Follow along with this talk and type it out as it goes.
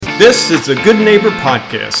This is the Good Neighbor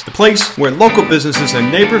Podcast, the place where local businesses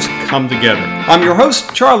and neighbors come together. I'm your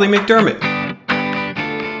host, Charlie McDermott.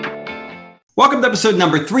 Welcome to episode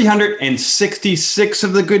number 366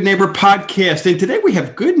 of the Good Neighbor Podcast. And today we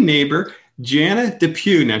have good neighbor Jana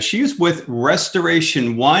Depew. Now, she's with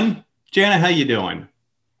Restoration One. Jana, how you doing?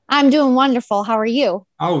 I'm doing wonderful. How are you?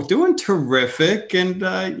 Oh, doing terrific. And,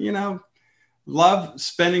 love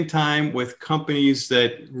spending time with companies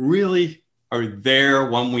that really are there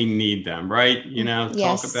when we need them, right? Yes.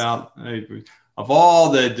 Talk about of all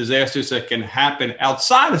the disasters that can happen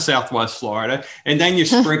outside of Southwest Florida, and then you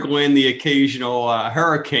sprinkle in the occasional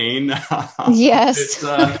hurricane. Yes.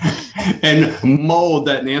 And mold,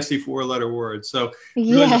 that nasty four-letter word. So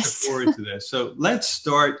really looking forward to this. So let's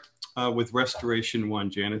start with Restoration One,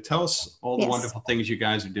 Jana. Tell us all the wonderful things you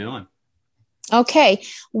guys are doing. Okay.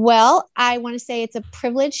 Well, I want to say it's a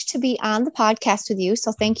privilege to be on the podcast with you.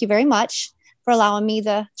 So thank you very much for allowing me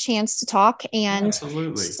the chance to talk. And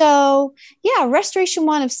absolutely. So, Restoration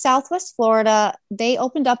One of Southwest Florida, they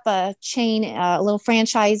opened up a chain, a little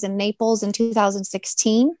franchise in Naples in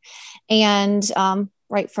 2016, and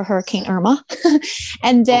right for Hurricane Irma.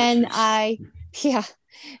 And then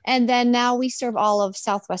and then now we serve all of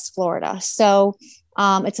Southwest Florida. So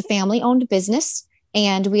it's a family-owned business,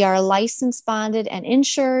 and we are licensed, bonded, and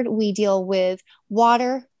insured. We deal with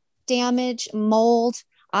water damage, mold,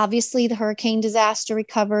 obviously the hurricane disaster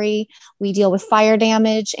recovery. We deal with fire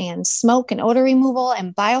damage and smoke and odor removal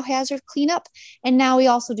and biohazard cleanup. And now we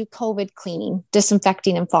also do COVID cleaning,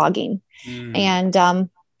 disinfecting and fogging. And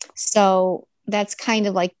so that's kind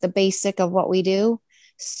of like the basic of what we do.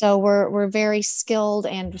 So we're very skilled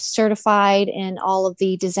and certified in all of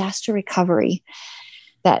the disaster recovery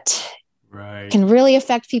that can really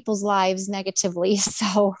affect people's lives negatively.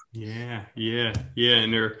 So yeah.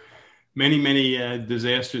 And there are many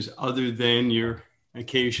disasters other than your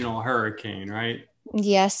occasional hurricane, right?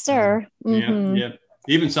 Yes, sir. Yeah.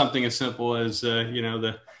 Even something as simple as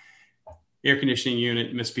the air conditioning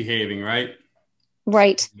unit misbehaving, right?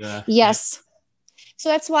 Right. Yes. So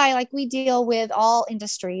that's why we deal with all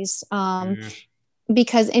industries,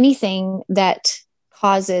 because anything that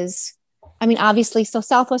causes, obviously, so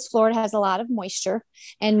Southwest Florida has a lot of moisture,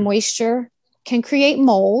 and moisture can create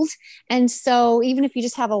mold. And so even if you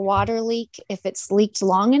just have a water leak, if it's leaked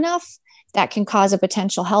long enough, that can cause a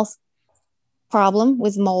potential health problem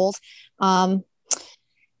with mold.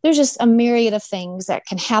 There's just a myriad of things that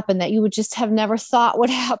can happen that you would just have never thought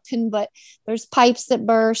would happen. But there's pipes that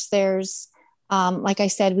burst. There's, like I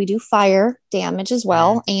said, we do fire damage as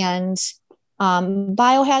well. And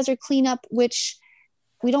biohazard cleanup, which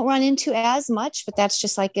we don't run into as much, but that's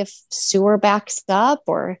just like if sewer backs up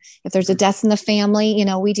or if there's a death in the family,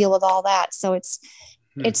 we deal with all that. So it's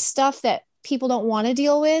stuff that people don't want to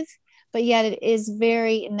deal with, but yet it is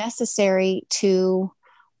very necessary to,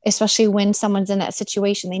 especially when someone's in that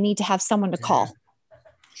situation, they need to have someone to call.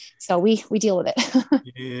 So we deal with it.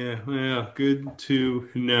 Yeah. Well, good to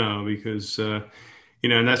know because,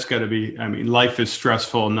 and that's got to be, life is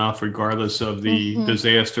stressful enough regardless of the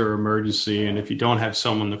disaster or emergency. And if you don't have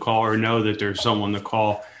someone to call or know that there's someone to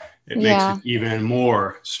call, it makes it even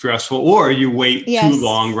more stressful. Or you wait too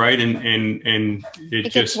long, right? And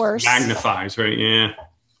it just magnifies, right?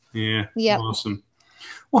 Yeah. Awesome.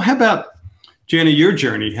 Well, how about, Jana, your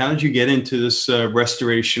journey? How did you get into this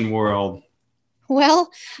restoration world? Well,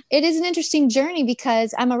 it is an interesting journey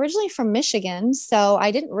because I'm originally from Michigan, so I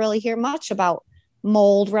didn't really hear much about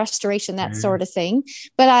mold restoration, that sort of thing.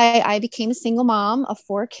 But I became a single mom of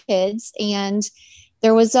 4 kids, and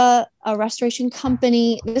there was a restoration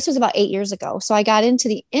company. This was about 8 years ago. So I got into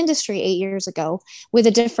the industry 8 years ago with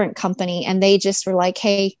a different company, and they just were like,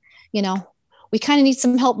 hey, we kind of need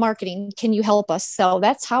some help marketing. Can you help us? So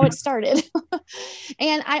that's how it started.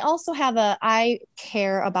 And I also I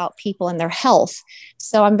care about people and their health.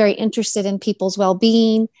 So I'm very interested in people's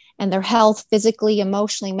well-being and their health, physically,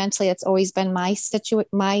 emotionally, mentally. That's always been my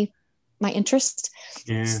interest.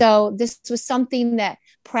 Yeah. So this was something that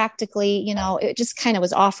practically, it just kind of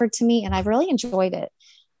was offered to me, and I've really enjoyed it.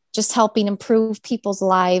 Just helping improve people's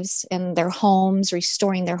lives and their homes,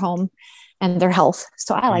 restoring their home and their health.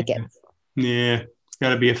 So I like it. Yeah. It's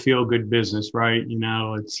got to be a feel-good business, right?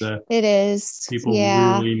 It is. People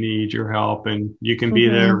really need your help, and you can be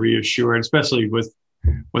there reassured, especially with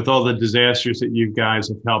all the disasters that you guys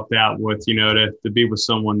have helped out with, to be with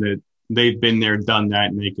someone that they've been there, done that,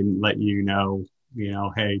 and they can let you know,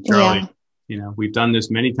 hey, Charlie, we've done this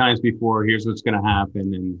many times before. Here's what's going to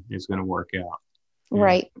happen, and it's going to work out. Yeah.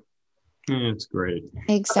 Right. Yeah, it's great.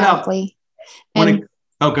 Exactly. Go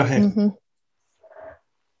ahead.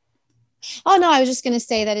 Oh no, I was just going to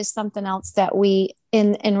say that is something else that we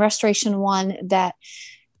in Restoration One, that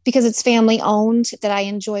because it's family owned, that I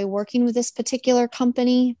enjoy working with this particular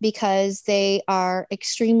company because they are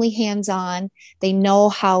extremely hands on. They know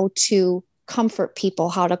how to comfort people,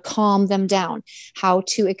 how to calm them down, how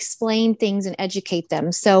to explain things and educate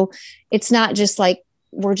them. So it's not just like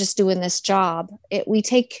we're just doing this job.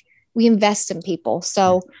 We invest in people.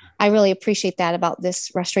 So I really appreciate that about this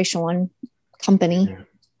Restoration One company. Yeah.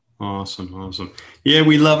 Awesome. Awesome. Yeah,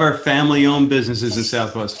 we love our family owned businesses in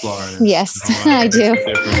Southwest Florida. Yes, so, I do.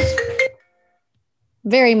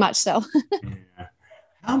 Very much so. Yeah.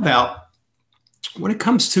 How about when it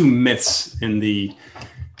comes to myths in the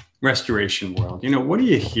restoration world? What do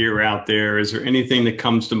you hear out there? Is there anything that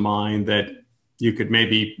comes to mind that you could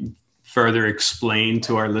maybe further explain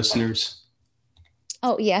to our listeners?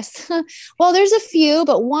 Oh, yes. Well, there's a few,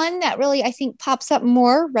 but one that really I think pops up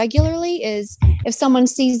more regularly is if someone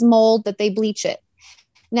sees mold, that they bleach it.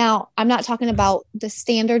 Now, I'm not talking about the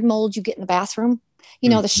standard mold you get in the bathroom,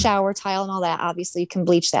 the shower tile and all that. Obviously, you can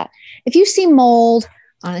bleach that. If you see mold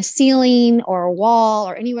on a ceiling or a wall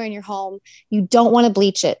or anywhere in your home, you don't want to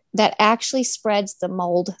bleach it. That actually spreads the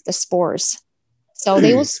mold, the spores. So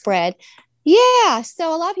they will spread. Yeah.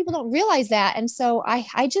 So a lot of people don't realize that. And so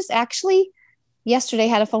I just actually yesterday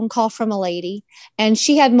had a phone call from a lady, and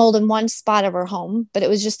she had mold in one spot of her home, but it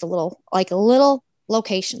was just a little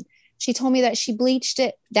location. She told me that she bleached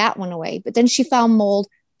it, that went away, but then she found mold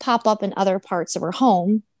pop up in other parts of her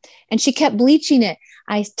home, and she kept bleaching it.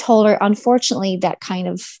 I told her, unfortunately, that kind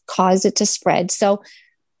of caused it to spread. So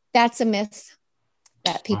that's a myth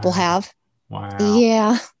that people have. Wow.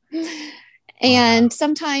 Yeah. And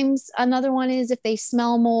sometimes another one is if they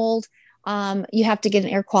smell mold, you have to get an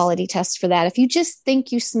air quality test for that. If you just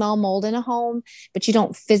think you smell mold in a home, but you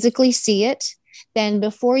don't physically see it, then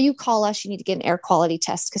before you call us, you need to get an air quality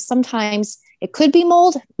test, because sometimes it could be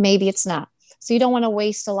mold, maybe it's not. So you don't want to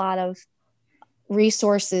waste a lot of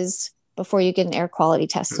resources before you get an air quality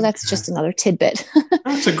test. So that's just another tidbit.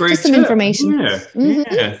 That's a great just some tip. information. Yeah.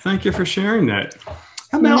 Mm-hmm. Yeah. Thank you for sharing that.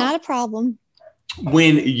 How about, not a problem.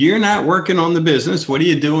 When you're not working on the business, what are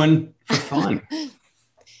you doing for fun?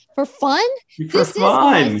 For fun? This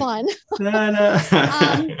fun. is my fun.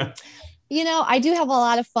 I do have a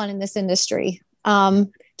lot of fun in this industry.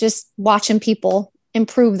 Just watching people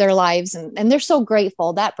improve their lives, and they're so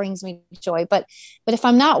grateful. That brings me joy. But if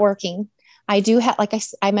I'm not working, I do have, like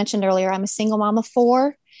I mentioned earlier, I'm a single mom of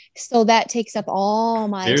 4. So that takes up all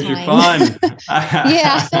my There's time. Your fun.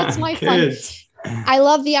 Yeah, that's my fun. I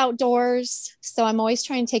love the outdoors. So I'm always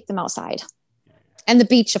trying to take them outside. And the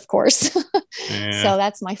beach, of course. Yeah. So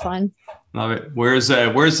that's my fun. Love it. Where's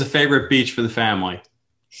the favorite beach for the family?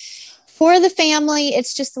 For the family,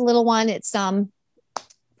 it's just a little one. It's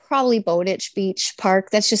probably Bowditch Beach Park.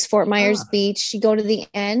 That's just Fort Myers Beach. You go to the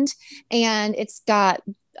end, and it's got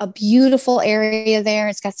a beautiful area there.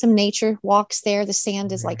 It's got some nature walks there. The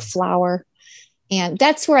sand is like flour. And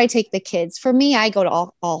that's where I take the kids. For me, I go to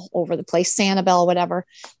all over the place, Sanibel, whatever.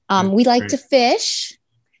 We like to fish.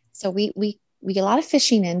 So we get a lot of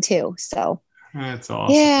fishing in too. So that's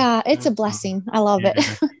awesome. Yeah, it's a blessing. I love it.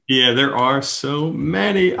 Yeah, there are so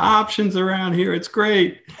many options around here. It's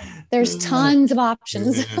great. There's tons of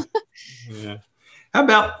options. Yeah. How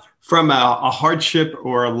about from a hardship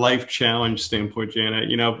or a life challenge standpoint, Janet?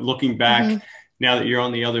 Looking back, now that you're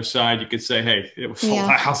on the other side, you could say, hey, it was a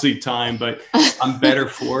lousy time, but I'm better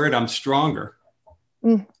for it. I'm stronger.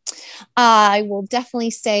 I will definitely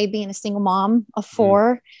say being a single mom of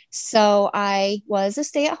 4. So I was a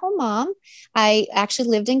stay-at-home mom. I actually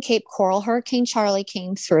lived in Cape Coral. Hurricane Charlie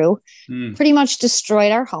came through, pretty much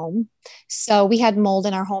destroyed our home. So we had mold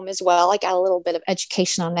in our home as well. I got a little bit of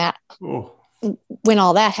education on that when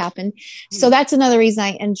all that happened. So that's another reason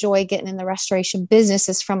I enjoy getting in the restoration business,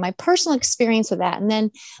 is from my personal experience with that. And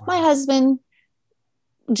then my husband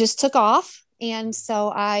just took off. And so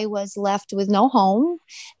I was left with no home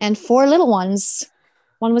and 4 little ones.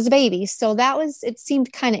 One was a baby. So it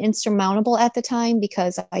seemed kind of insurmountable at the time,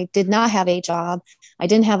 because I did not have a job. I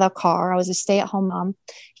didn't have a car. I was a stay-at-home mom.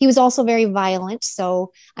 He was also very violent.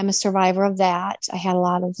 So I'm a survivor of that. I had a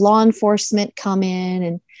lot of law enforcement come in,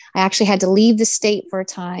 and I actually had to leave the state for a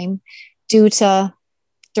time due to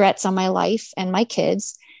threats on my life and my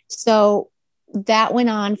kids. So that went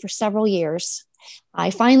on for several years. I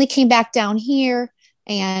finally came back down here,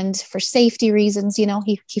 and for safety reasons,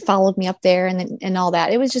 he followed me up there and all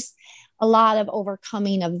that. It was just a lot of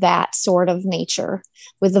overcoming of that sort of nature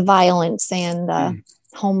with the violence and the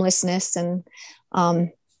homelessness. And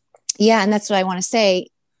and that's what I want to say.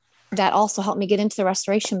 That also helped me get into the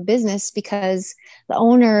restoration business, because the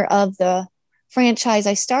owner of the franchise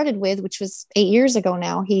I started with, which was 8 years ago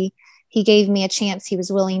now, he gave me a chance. He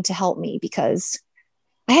was willing to help me because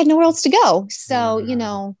I had nowhere else to go. So,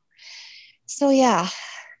 so yeah,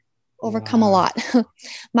 overcome a lot.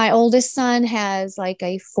 My oldest son has like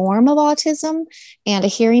a form of autism and a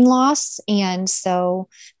hearing loss. And so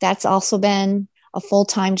that's also been a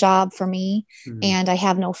full-time job for me. And I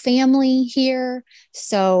have no family here.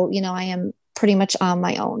 So, I am pretty much on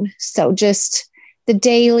my own. So just the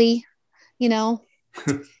daily,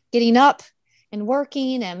 getting up and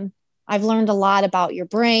working, and I've learned a lot about your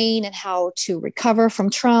brain and how to recover from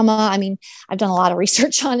trauma. I mean, I've done a lot of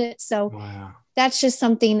research on it. So that's just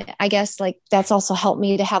something, I guess, like that's also helped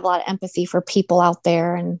me to have a lot of empathy for people out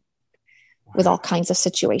there and with all kinds of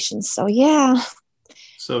situations. So, yeah.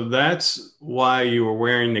 So that's why you were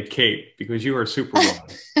wearing the cape, because you were a superwoman.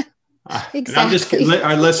 Exactly. And I'm just kidding.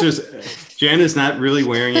 Our listeners, Jen is not really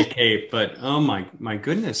wearing a cape, but oh my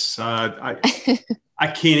goodness. I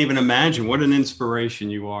can't even imagine what an inspiration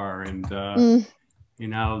you are. And,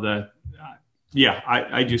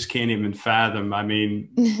 I just can't even fathom. I mean,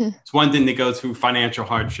 it's one thing to go through financial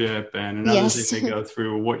hardship and another thing to go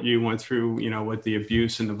through what you went through, with the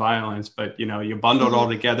abuse and the violence, but, you bundled all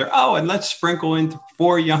together. Oh, and let's sprinkle in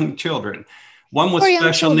 4 young children, one with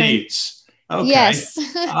special needs. Okay. Yes.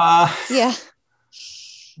 Yeah.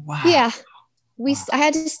 Wow. Yeah. I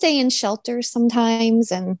had to stay in shelters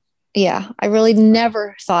sometimes. And I really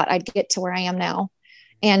never thought I'd get to where I am now.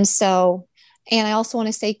 And so, and I also want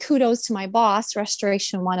to say kudos to my boss,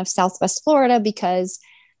 Restoration One of Southwest Florida, because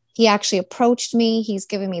he actually approached me. He's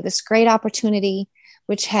given me this great opportunity,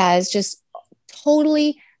 which has just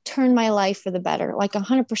totally turned my life for the better, like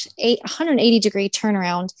 100%, 180-degree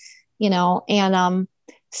turnaround, and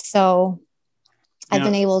so I've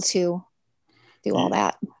been able to do all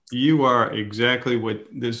that. You are exactly what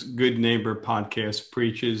this Good Neighbor podcast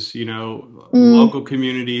preaches, local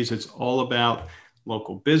communities. It's all about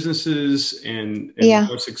local businesses, and the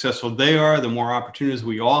more successful they are, the more opportunities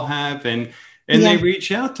we all have. And they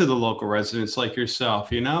reach out to the local residents like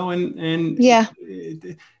yourself,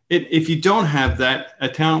 if you don't have that, a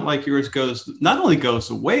talent like yours not only goes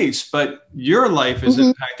to waste, but your life is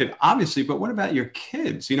impacted, obviously. But what about your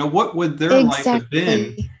kids? What would their life have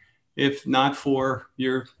been if not for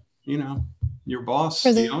your boss,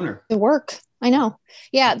 the owner? The work. I know.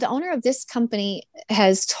 Yeah. The owner of this company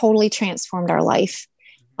has totally transformed our life.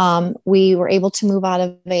 We were able to move out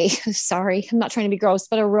of sorry, I'm not trying to be gross,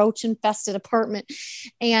 but a roach infested apartment.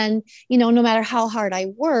 And, no matter how hard I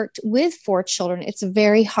worked with 4 children, it's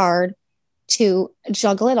very hard to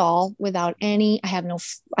juggle it all without I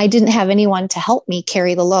didn't have anyone to help me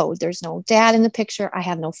carry the load. There's no dad in the picture. I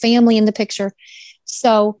have no family in the picture.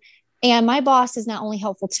 So, and my boss is not only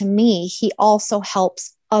helpful to me, he also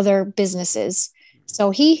helps other businesses. So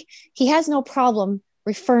he has no problem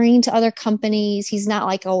referring to other companies. He's not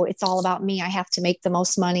like, oh, it's all about me. I have to make the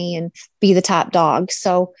most money and be the top dog.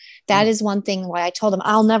 So that is one thing why I told him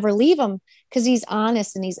I'll never leave him, because he's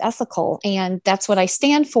honest and he's ethical. And that's what I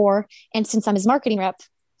stand for. And since I'm his marketing rep,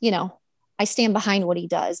 I stand behind what he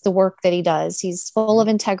does, the work that he does. He's full of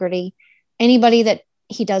integrity. Anybody that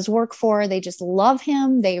he does work for, they just love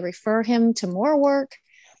him. They refer him to more work,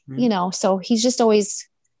 so he's just always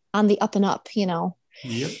on the up and up,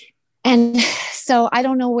 Yep. And so I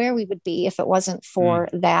don't know where we would be if it wasn't for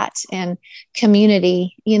that and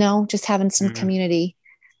community, just having some community.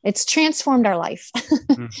 It's transformed our life.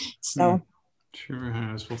 So sure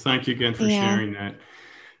has. Well, thank you again for sharing that.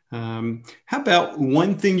 How about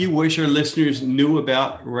one thing you wish our listeners knew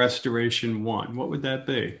about Restoration One? What would that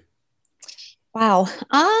be? Wow.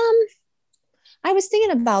 I was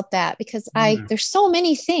thinking about that because there's so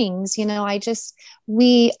many things, I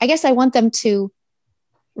guess I want them to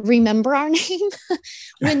remember our name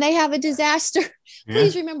when they have a disaster.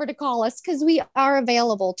 Please remember to call us, because we are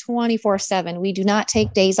available 24/7. We do not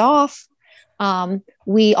take days off.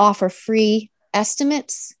 We offer free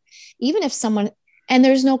estimates, even if and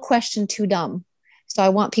there's no question too dumb. So I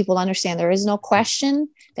want people to understand there is no question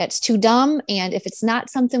that's too dumb. And if it's not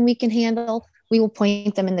something we can handle, we will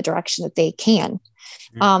point them in the direction that they can.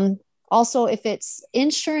 Also, if it's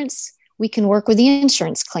insurance, we can work with the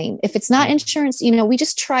insurance claim. If it's not insurance, we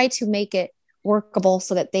just try to make it workable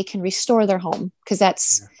so that they can restore their home, because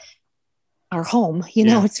that's our home.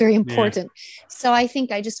 It's very important. So I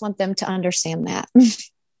think I just want them to understand that.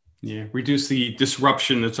 Reduce the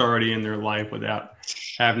disruption that's already in their life without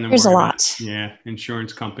having them. There's a lot.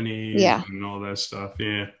 Insurance companies and all that stuff.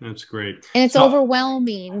 Yeah, that's great. And it's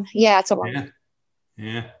overwhelming. Yeah, it's overwhelming.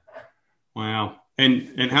 Yeah. Wow.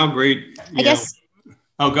 And how great. I guess.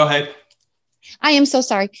 Oh, go ahead. I am so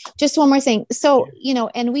sorry. Just one more thing. So,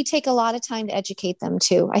 and we take a lot of time to educate them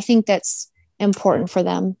too. I think that's important for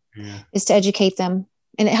them is to educate them,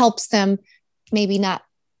 and it helps them maybe not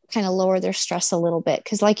kind of lower their stress a little bit.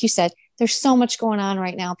 Cause like you said, there's so much going on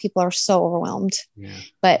right now. People are so overwhelmed,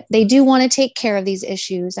 but they do want to take care of these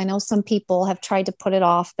issues. I know some people have tried to put it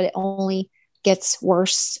off, but it only gets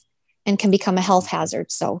worse and can become a health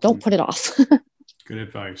hazard. So don't put it off. Good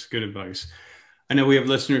advice. Good advice. I know we have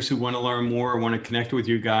listeners who want to learn more or want to connect with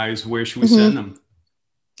you guys. Where should we send them?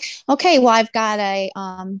 Okay. Well, I've got a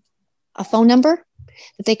phone number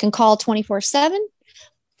that they can call 24/7.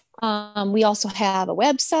 We also have a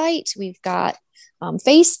website. We've got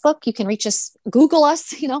Facebook. You can reach us, Google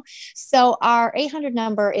us, So our 800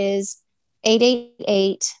 number is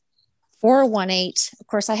 888-418. Of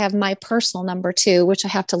course, I have my personal number too, which I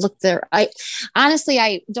have to look there. I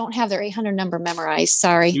don't have their 800 number memorized.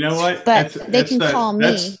 Sorry. You know what? But they can call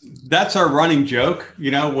me. That's our running joke,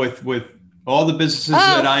 with all the businesses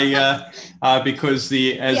that because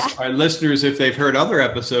our listeners, if they've heard other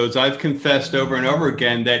episodes, I've confessed over and over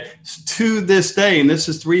again that to this day, and this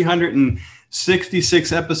is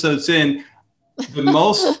 366 episodes in, the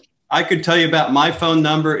most I could tell you about my phone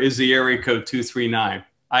number is the area code 239.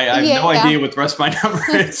 I have no idea what the rest of my number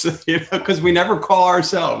is, because we never call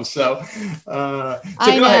ourselves. So go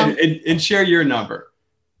ahead and share your number.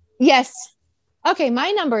 Yes. Okay. My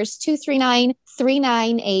number is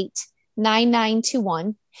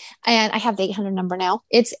 239-398-9921. And I have the 800 number now.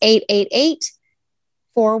 It's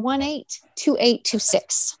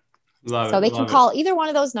 888-418-2826. So they can call either one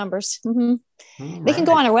of those numbers. Mm-hmm. They can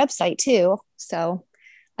go on our website too. So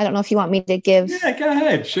I don't know if you want me to give. Yeah, go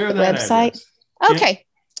ahead. Share the website. Address. Okay. Yeah.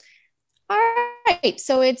 All right.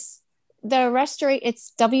 So it's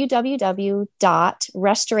it's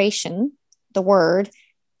www.restoration, the word,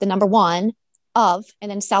 the number 1 of, and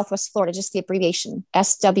then Southwest Florida, just the abbreviation,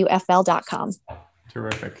 SWFL.com.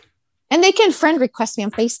 Terrific. And they can friend request me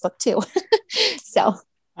on Facebook too. So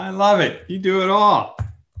I love it. You do it all.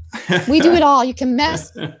 We do it all. You can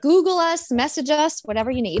Google us, message us, whatever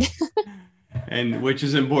you need. And which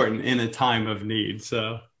is important in a time of need.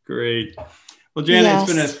 So great. Well, Janet,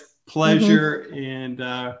 It's been a pleasure, and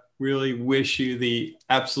really wish you the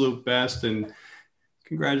absolute best, and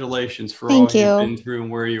congratulations for all you've been through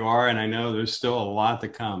and where you are. And I know there's still a lot to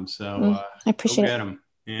come. So I appreciate it.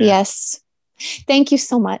 Yeah. Yes. Thank you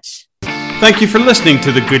so much. Thank you for listening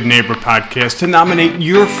to the Good Neighbor Podcast. To nominate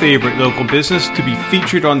your favorite local business to be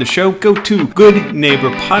featured on the show, go to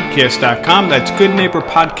goodneighborpodcast.com. That's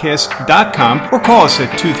goodneighborpodcast.com, or call us at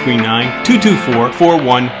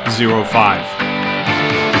 239-224-4105.